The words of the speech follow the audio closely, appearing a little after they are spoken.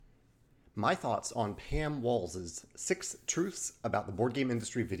My thoughts on Pam Walls' 6 Truths About the Board Game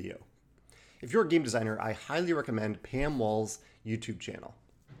Industry video. If you're a game designer, I highly recommend Pam Walls' YouTube channel.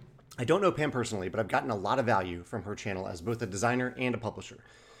 I don't know Pam personally, but I've gotten a lot of value from her channel as both a designer and a publisher,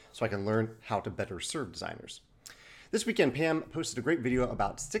 so I can learn how to better serve designers. This weekend, Pam posted a great video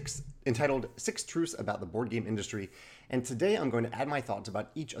entitled 6 Truths About the Board Game Industry, and today I'm going to add my thoughts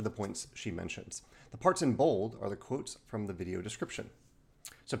about each of the points she mentions. The parts in bold are the quotes from the video description.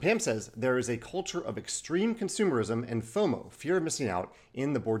 So Pam says there is a culture of extreme consumerism and FOMO, fear of missing out,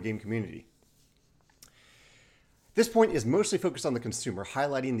 in the board game community. This point is mostly focused on the consumer,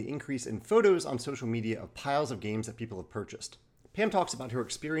 highlighting the increase in photos on social media of piles of games that people have purchased. Pam talks about her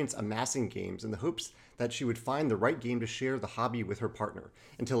experience amassing games in the hopes that she would find the right game to share the hobby with her partner,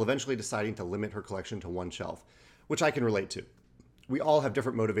 until eventually deciding to limit her collection to one shelf, which I can relate to. We all have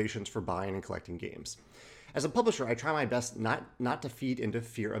different motivations for buying and collecting games. As a publisher, I try my best not to feed into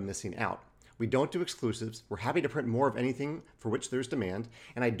fear of missing out. We don't do exclusives. We're happy to print more of anything for which there's demand,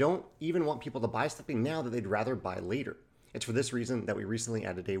 and I don't even want people to buy something now that they'd rather buy later. It's for this reason that we recently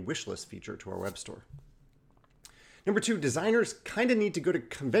added a wishlist feature to our web store. Number 2, designers kind of need to go to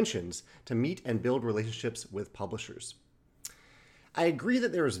conventions to meet and build relationships with publishers. I agree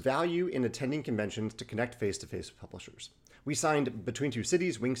that there is value in attending conventions to connect face-to-face with publishers. We signed Between Two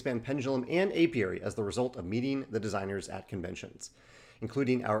Cities, Wingspan, Pendulum, and Apiary as the result of meeting the designers at conventions,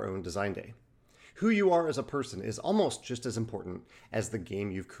 including our own design day. Who you are as a person is almost just as important as the game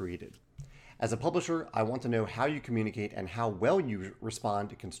you've created. As a publisher, I want to know how you communicate and how well you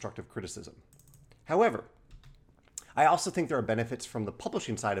respond to constructive criticism. However, I also think there are benefits from the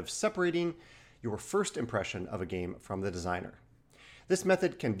publishing side of separating your first impression of a game from the designer. This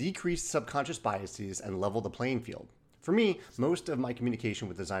method can decrease subconscious biases and level the playing field. For me, most of my communication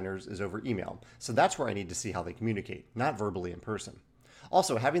with designers is over email, so that's where I need to see how they communicate, not verbally in person.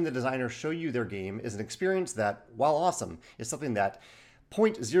 Also, having the designer show you their game is an experience that, while awesome, is something that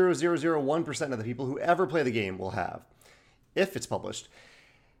 0.0001% of the people who ever play the game will have. If it's published,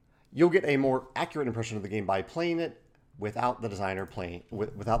 you'll get a more accurate impression of the game by playing it without the designer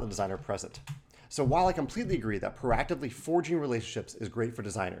present. So while I completely agree that proactively forging relationships is great for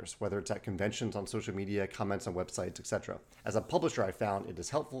designers, whether it's at conventions, on social media, comments on websites, etc., as a publisher, I found it is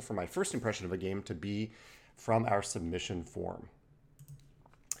helpful for my first impression of a game to be from our submission form.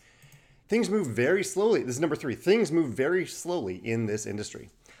 Things move very slowly. This is number 3. Things move very slowly in this industry.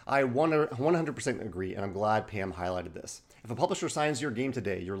 I 100% agree, and I'm glad Pam highlighted this. If a publisher signs your game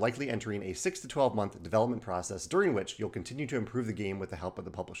today, you're likely entering a 6 to 12 month development process during which you'll continue to improve the game with the help of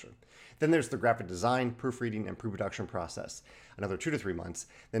the publisher. Then there's the graphic design, proofreading, and pre-production process, another 2 to 3 months,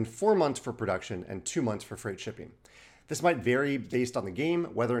 then 4 months for production and 2 months for freight shipping. This might vary based on the game,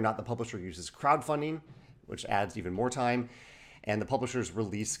 whether or not the publisher uses crowdfunding, which adds even more time, and the publisher's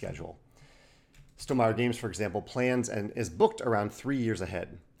release schedule. Stonemaier Games, for example, plans and is booked around 3 years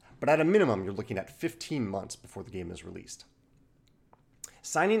ahead. But at a minimum, you're looking at 15 months before the game is released.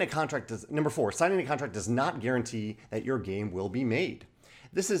 Number 4, signing a contract does not guarantee that your game will be made.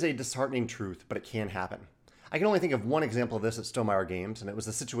 This is a disheartening truth, but it can happen. I can only think of one example of this at Stonemaier Games, and it was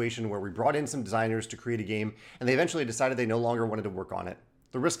a situation where we brought in some designers to create a game, and they eventually decided they no longer wanted to work on it.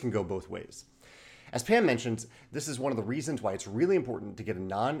 The risk can go both ways. As Pam mentions, this is one of the reasons why it's really important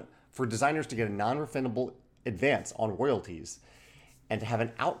for designers to get a non-refundable advance on royalties, and to have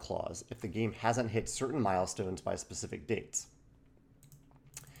an out clause if the game hasn't hit certain milestones by specific dates.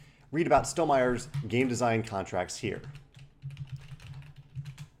 Read about Stonemeier's game design contracts here.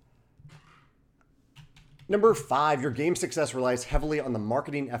 Number 5, your game success relies heavily on the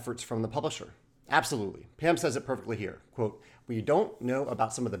marketing efforts from the publisher. Absolutely. Pam says it perfectly here. Quote, "We don't know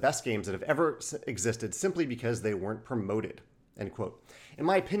about some of the best games that have ever existed simply because they weren't promoted." End quote. In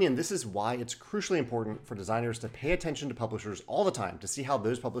my opinion, this is why it's crucially important for designers to pay attention to publishers all the time to see how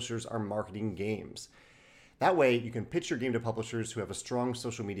those publishers are marketing games. That way, you can pitch your game to publishers who have a strong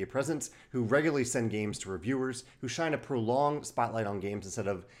social media presence, who regularly send games to reviewers, who shine a prolonged spotlight on games instead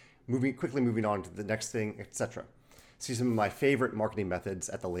of quickly moving on to the next thing, etc. See some of my favorite marketing methods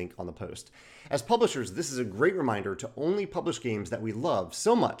at the link on the post. As publishers, this is a great reminder to only publish games that we love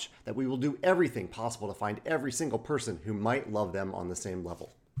so much that we will do everything possible to find every single person who might love them on the same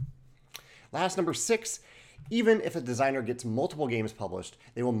level. Last, number 6, even if a designer gets multiple games published,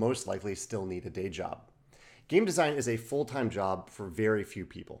 they will most likely still need a day job. Game design is a full-time job for very few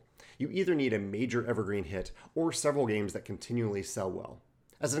people. You either need a major evergreen hit or several games that continually sell well.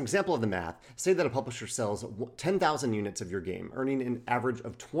 As an example of the math, say that a publisher sells 10,000 units of your game, earning an average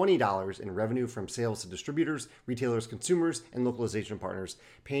of $20 in revenue from sales to distributors, retailers, consumers, and localization partners,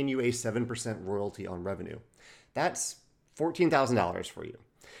 paying you a 7% royalty on revenue. That's $14,000 for you.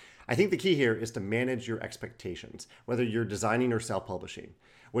 I think the key here is to manage your expectations, whether you're designing or self-publishing,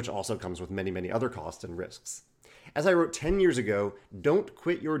 which also comes with many, many other costs and risks. As I wrote 10 years ago, don't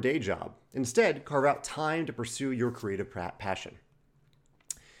quit your day job. Instead, carve out time to pursue your creative passion.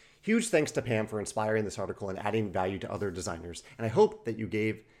 Huge thanks to Pam for inspiring this article and adding value to other designers, and I hope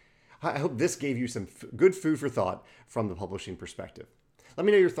this gave you some good food for thought from the publishing perspective. Let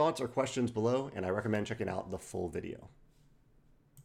me know your thoughts or questions below, and I recommend checking out the full video.